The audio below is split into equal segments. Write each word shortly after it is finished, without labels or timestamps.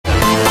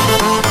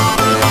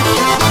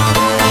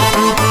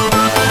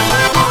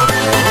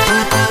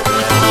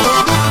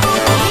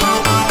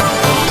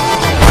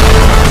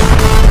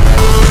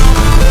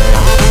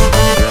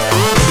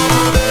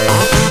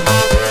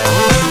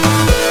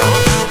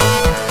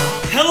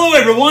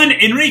everyone,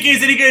 Enrique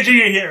Zuniga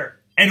Jr. here,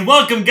 and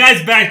welcome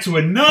guys back to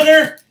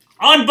another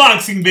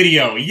unboxing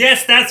video.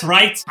 Yes, that's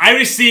right. I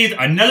received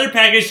another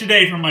package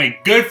today from my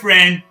good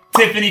friend,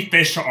 Tiffany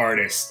Fisher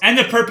Artist. And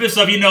the purpose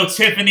of,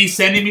 Tiffany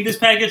sending me this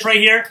package right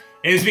here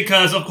is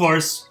because, of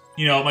course,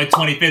 my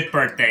 25th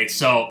birthday.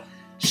 So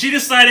she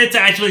decided to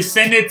actually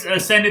send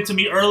it to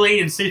me early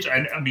and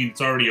I mean,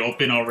 it's already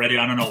open already.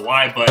 I don't know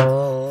why, but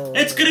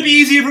it's gonna be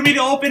easier for me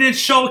to open and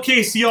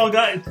showcase y'all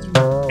guys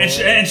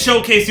and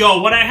showcase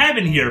y'all what I have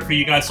in here for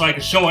you guys, so I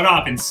can show it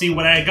off and see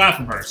what I got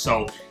from her.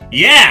 So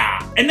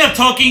yeah, enough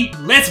talking.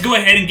 Let's go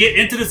ahead and get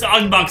into this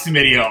unboxing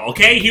video.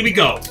 Okay, here we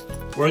go.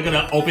 We're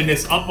gonna open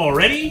this up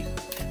already.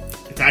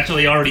 It's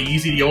actually already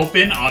easy to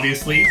open,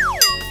 obviously.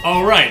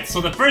 All right, so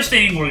the first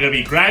thing we're gonna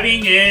be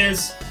grabbing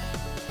is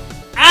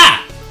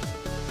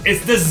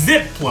it's the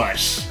Zip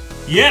plush.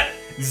 Yep,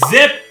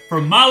 Zip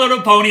from My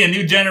Little Pony, A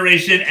New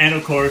Generation, and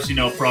of course,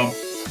 from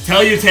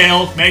Tell Your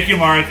Tale, Make Your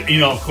Mark,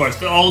 of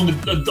course, all the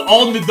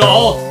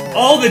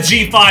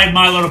G5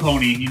 My Little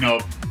Pony,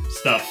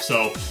 stuff.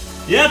 So,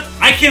 yep,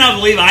 I cannot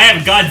believe I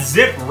have got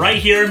Zip right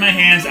here in my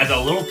hands as a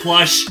little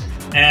plush.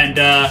 And,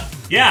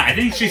 yeah, I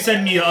think she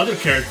sent me other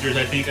characters,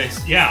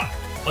 yeah.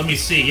 Let me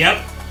see,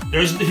 yep.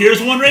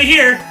 Here's one right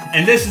here,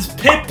 and this is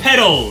Pip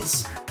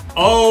Petals.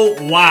 Oh,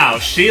 wow,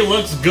 she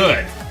looks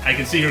good. I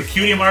can see her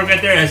cutie mark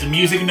right there. It has a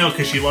music note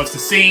because she loves to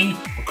sing.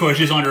 Of course,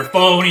 she's on her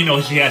phone.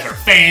 She has her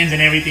fans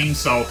and everything.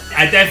 So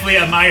I definitely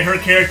admire her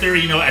character,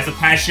 as a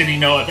passion,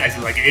 as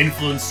like an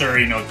influencer,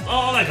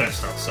 all that kind of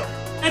stuff. So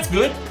that's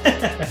good.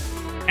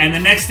 And the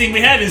next thing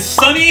we have is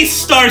Sunny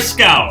Star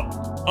Scout.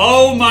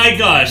 Oh my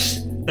gosh.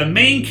 The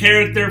main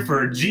character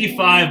for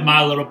G5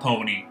 My Little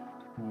Pony.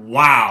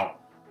 Wow.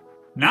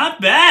 Not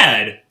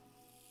bad.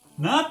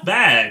 Not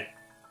bad.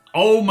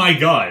 Oh my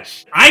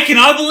gosh. I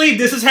cannot believe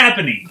this is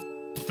happening.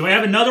 Do I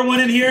have another one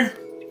in here?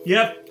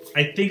 Yep,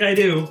 I think I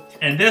do.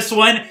 And this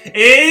one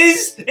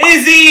is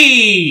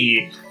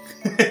Izzy!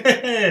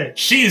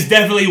 She is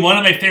definitely one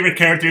of my favorite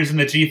characters in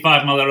the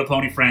G5 My Little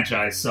Pony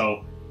franchise,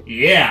 so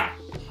yeah.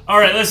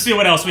 Alright, let's see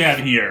what else we have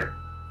in here.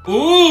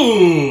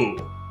 Ooh!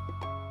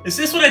 Is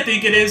this what I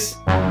think it is?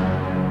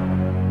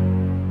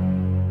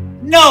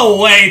 No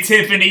way,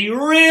 Tiffany!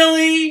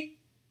 Really?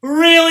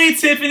 Really,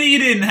 Tiffany? You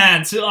didn't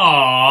have to?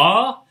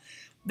 Aww.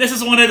 This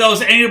is one of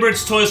those Angry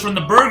Birds toys from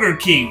the Burger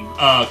King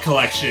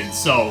collection.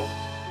 So,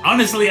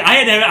 honestly, I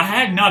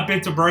had not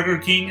been to Burger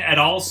King at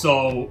all.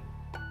 So,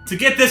 to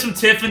get this from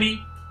Tiffany,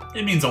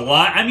 it means a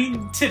lot. I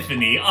mean,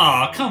 Tiffany,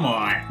 aw, come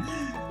on.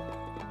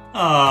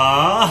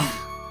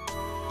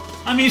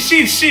 Aw. I mean,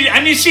 she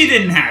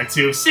didn't have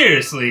to.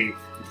 Seriously.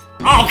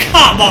 Oh,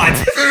 come on.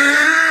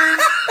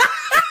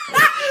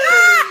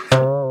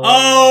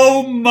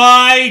 Oh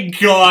my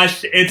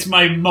gosh, it's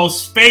my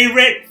most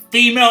favorite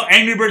female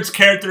Angry Birds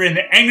character in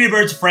the Angry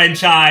Birds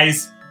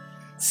franchise,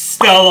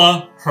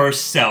 Stella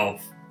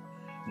herself.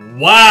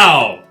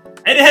 Wow!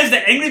 And it has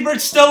the Angry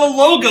Birds Stella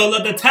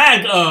logo, the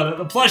tag,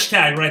 the plush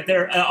tag right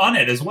there on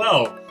it as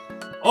well.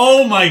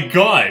 Oh my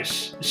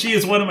gosh, she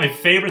is one of my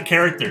favorite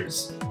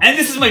characters. And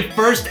this is my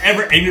first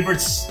ever Angry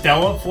Birds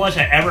Stella plush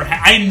I ever had.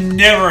 I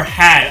never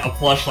had a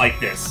plush like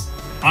this.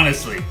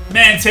 Honestly.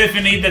 Man,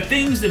 Tiffany, the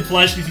things and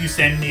plushies you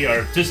send me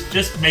are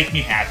just make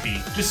me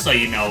happy. Just so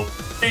you know.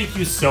 Thank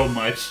you so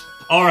much.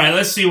 Alright,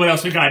 let's see what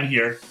else we got in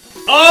here.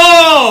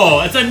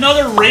 Oh! It's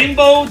another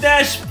Rainbow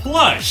Dash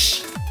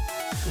plush.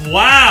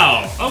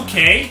 Wow.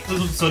 Okay.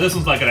 So this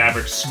one's like an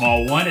average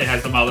small one. It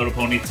has the My Little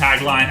Pony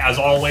tagline, as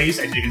always,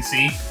 as you can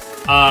see.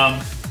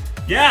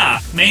 Yeah.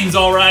 Main's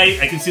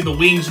alright. I can see the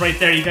wings right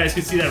there. You guys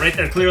can see that right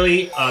there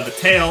clearly. The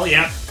tail,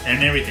 yeah,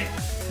 and everything.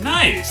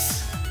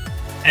 Nice.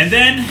 And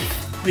then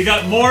we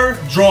got more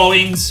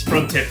drawings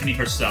from Tiffany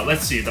herself.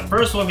 Let's see. The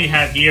first one we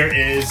have here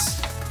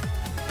is...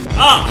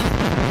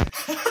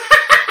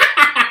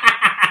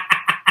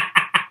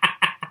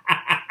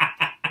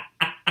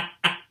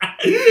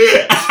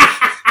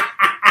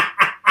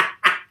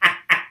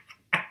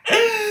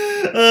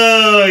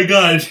 Oh my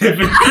god,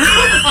 Tiffany.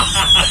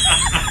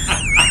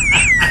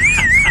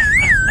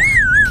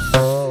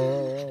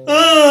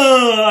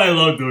 Oh, I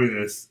love doing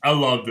this. I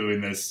love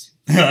doing this.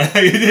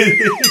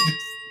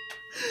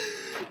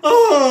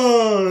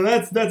 Oh,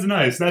 that's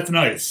nice. That's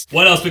nice.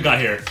 What else we got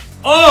here?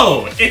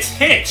 Oh, it's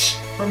Hitch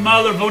from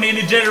My Little Pony: A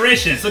New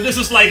Generation. So this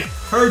is like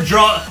her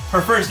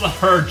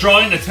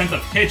drawing attempt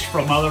of Hitch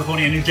from My Little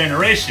Pony: A New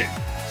Generation.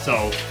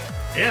 So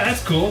yeah,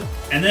 that's cool.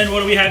 And then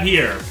what do we have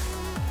here?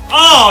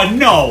 Oh,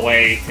 no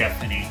way,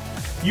 Tiffany.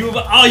 You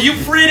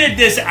printed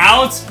this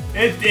out.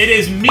 It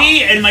is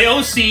me and my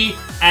OC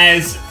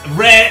as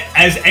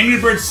Angry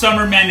Birds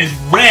Summer Madness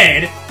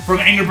Red from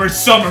Angry Birds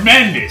Summer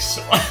Madness.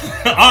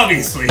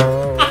 Obviously.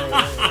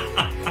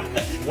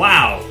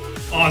 Wow.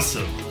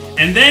 Awesome.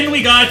 And then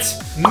we got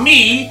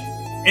me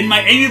in my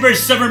Angry Birds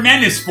Summer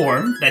Madness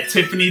form that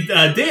Tiffany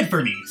did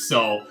for me.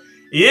 So,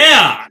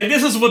 yeah. And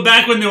this was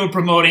back when they were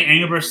promoting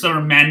Angry Birds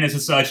Summer Madness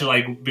and such,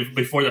 like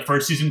before the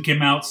first season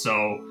came out.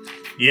 So,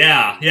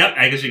 yeah. Yep.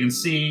 As you can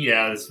see,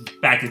 yeah, this was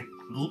back in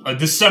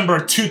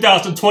December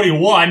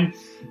 2021.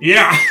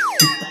 Yeah.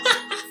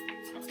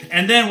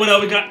 And then what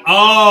else we got?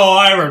 Oh,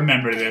 I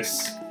remember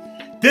this.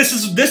 This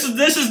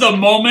is the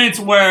moment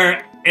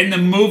where in the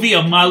movie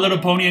of My Little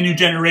Pony: A New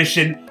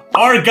Generation,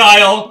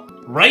 Argyle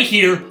right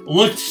here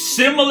looked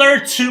similar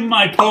to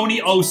my pony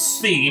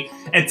OC,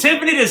 and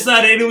Tiffany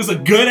decided it was a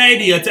good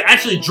idea to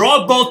actually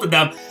draw both of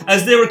them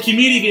as they were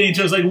communicating each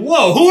other. Like,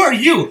 whoa, who are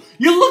you?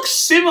 You look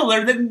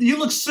similar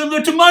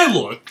to my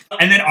look.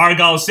 And then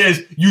Argyle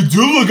says, you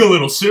do look a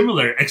little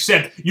similar,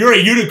 except you're a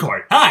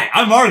unicorn. Hi,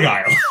 I'm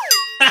Argyle.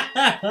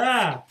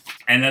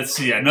 And let's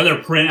see, another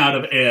print out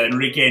of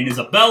Enrique and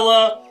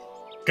Isabella.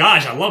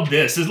 Gosh, I love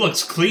this. This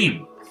looks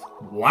clean.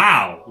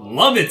 Wow,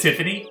 love it,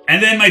 Tiffany.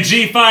 And then my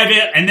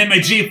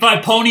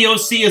G5 Pony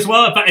OC as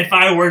well, if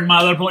I were in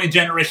My Little Pony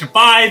Generation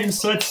 5 and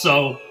such,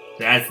 so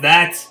that's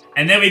that.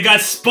 And then we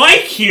got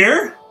Spike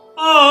here.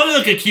 Oh,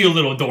 look at cute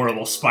little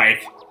adorable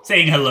Spike.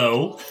 Saying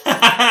hello.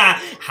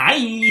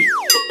 Hi.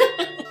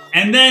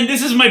 And then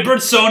this is my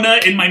persona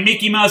in my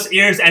Mickey Mouse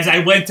ears as I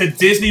went to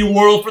Disney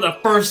World for the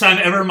first time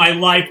ever in my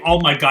life. Oh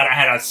my god,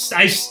 I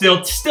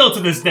still to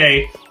this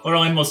day, one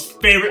of my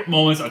most favorite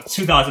moments of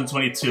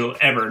 2022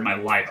 ever in my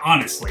life,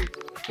 honestly.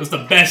 It was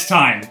the best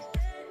time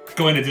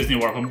going to Disney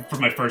World for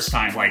my first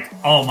time. Like,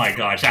 oh my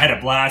gosh, I had a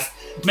blast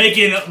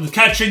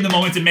capturing the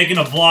moments and making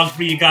a vlog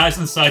for you guys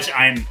and such.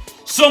 I'm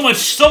so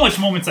much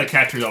moments I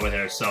captured over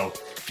there, so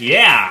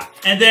yeah.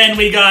 And then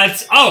we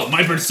got, oh,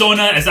 my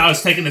persona as I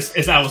was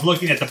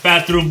looking at the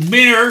bathroom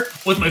mirror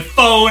with my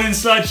phone and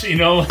such, you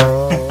know.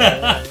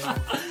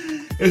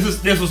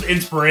 This was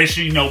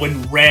inspiration, you know,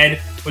 when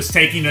Red was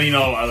taking, you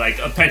know, like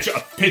a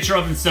picture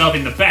of himself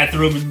in the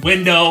bathroom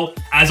window,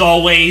 as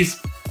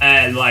always,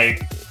 and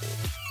like,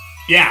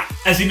 yeah,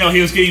 as you know,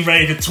 he was getting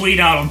ready to tweet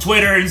out on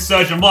Twitter and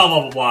such, and blah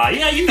blah blah blah.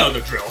 Yeah, you know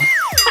the drill.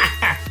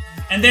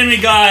 And then we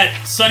got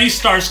Sunny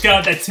Star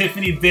Scout that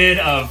Tiffany did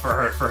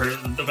for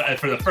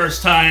the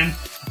first time.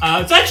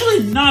 It's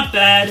actually not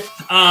bad.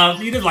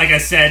 Like I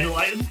said,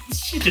 like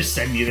she just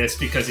sent me this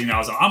because, you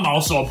know, I'm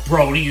also a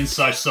brony and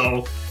such.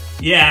 So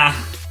yeah,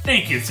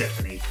 thank you,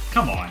 Tiffany.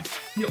 Come on,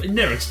 you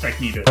never expect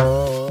me to.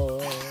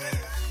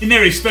 You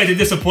never expect to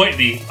disappoint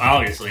me,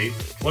 obviously.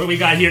 What do we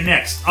got here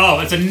next? Oh,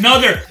 it's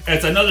another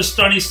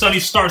Sunny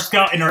Star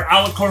Scout in her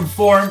alicorn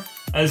form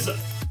as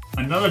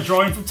another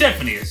drawing from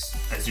Tiffany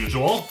as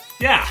usual.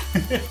 Yeah.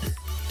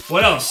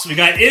 What else? We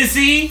got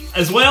Izzy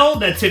as well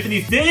that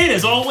Tiffany did,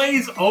 as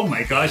always. Oh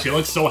my gosh, she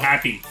looks so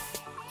happy.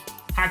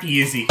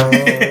 Happy Izzy.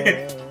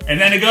 And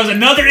then it goes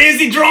another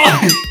Izzy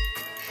drawing.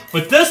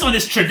 But this one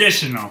is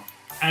traditional.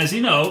 As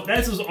you know,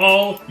 this was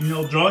all, you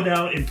know, drawn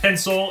out in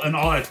pencil and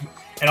all that,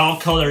 and all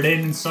colored in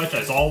and such,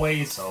 as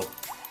always. So,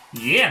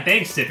 yeah,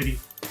 thanks, Tiffany.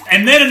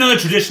 And then another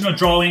traditional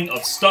drawing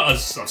of a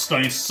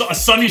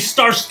Sunny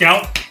Star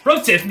Scout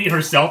from Tiffany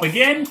herself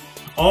again.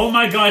 Oh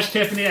my gosh,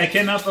 Tiffany, I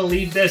cannot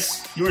believe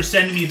this. You were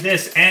sending me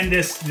this and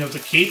this, you know, to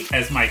keep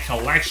as my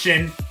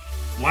collection.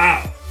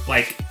 Wow.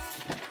 Like,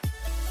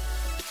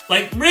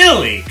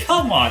 really?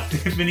 Come on,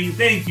 Tiffany.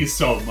 Thank you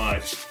so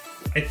much.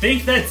 I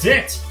think that's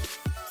it.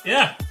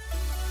 Yeah.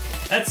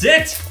 That's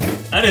it.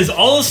 That is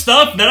all the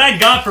stuff that I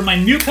got from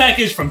my new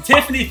package from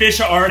Tiffany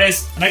Fisher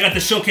Artist. And I got to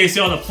showcase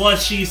all the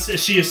plushies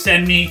she has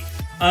sent me.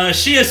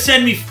 She has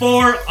sent me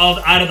 4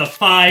 out of the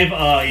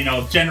 5, you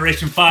know,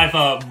 Generation 5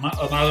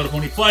 My Little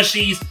Pony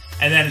plushies.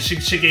 And then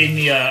she gave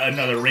me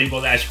another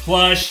Rainbow Dash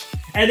plush.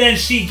 And then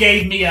she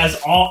gave me, as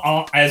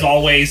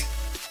always,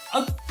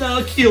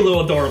 a cute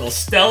little adorable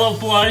Stella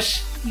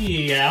plush.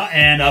 Yeah,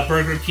 and a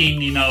Burger King,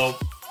 you know,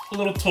 a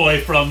little toy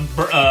from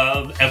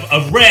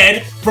of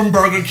Red from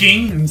Burger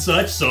King and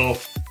such. So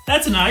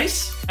that's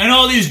nice. And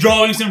all these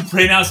drawings and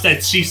printouts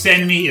that she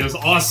sent me, it was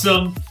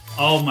awesome.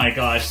 Oh my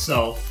gosh.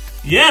 So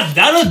yeah,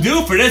 that'll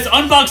do for this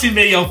unboxing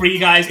video for you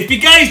guys. If you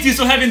guys do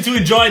so happen to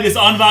enjoy this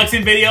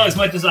unboxing video as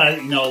much as I,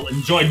 you know,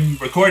 enjoyed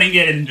recording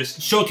it and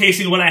just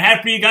showcasing what I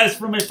have for you guys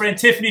from my friend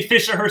Tiffany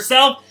Fisher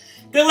herself,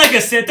 then like I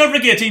said, don't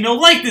forget to, you know,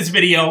 like this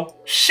video,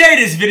 share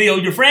this video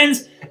with your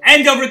friends,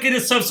 and don't forget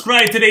to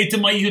subscribe today to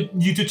my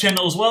YouTube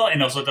channel as well.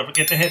 And also don't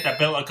forget to hit that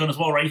bell icon as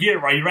well right here,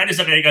 right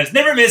so that you guys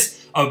never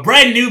miss a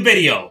brand new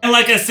video. And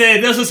like I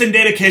said, this was in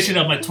dedication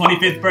of my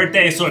 25th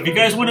birthday. So if you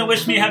guys want to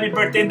wish me a happy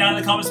birthday down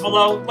in the comments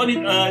below, let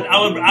me,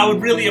 I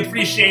would really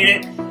appreciate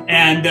it.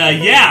 And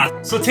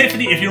yeah, so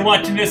Tiffany, if you're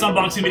watching this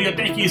unboxing video,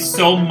 thank you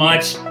so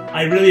much.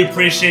 I really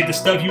appreciate the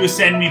stuff you were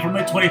sending me for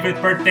my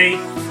 25th birthday.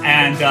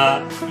 And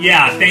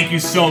yeah, thank you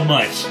so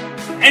much.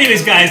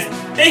 Anyways, guys,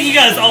 thank you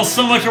guys all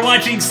so much for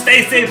watching.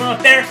 Stay safe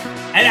out there,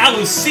 and I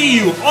will see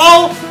you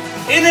all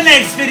in the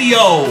next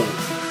video.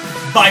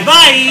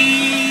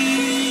 Bye-bye!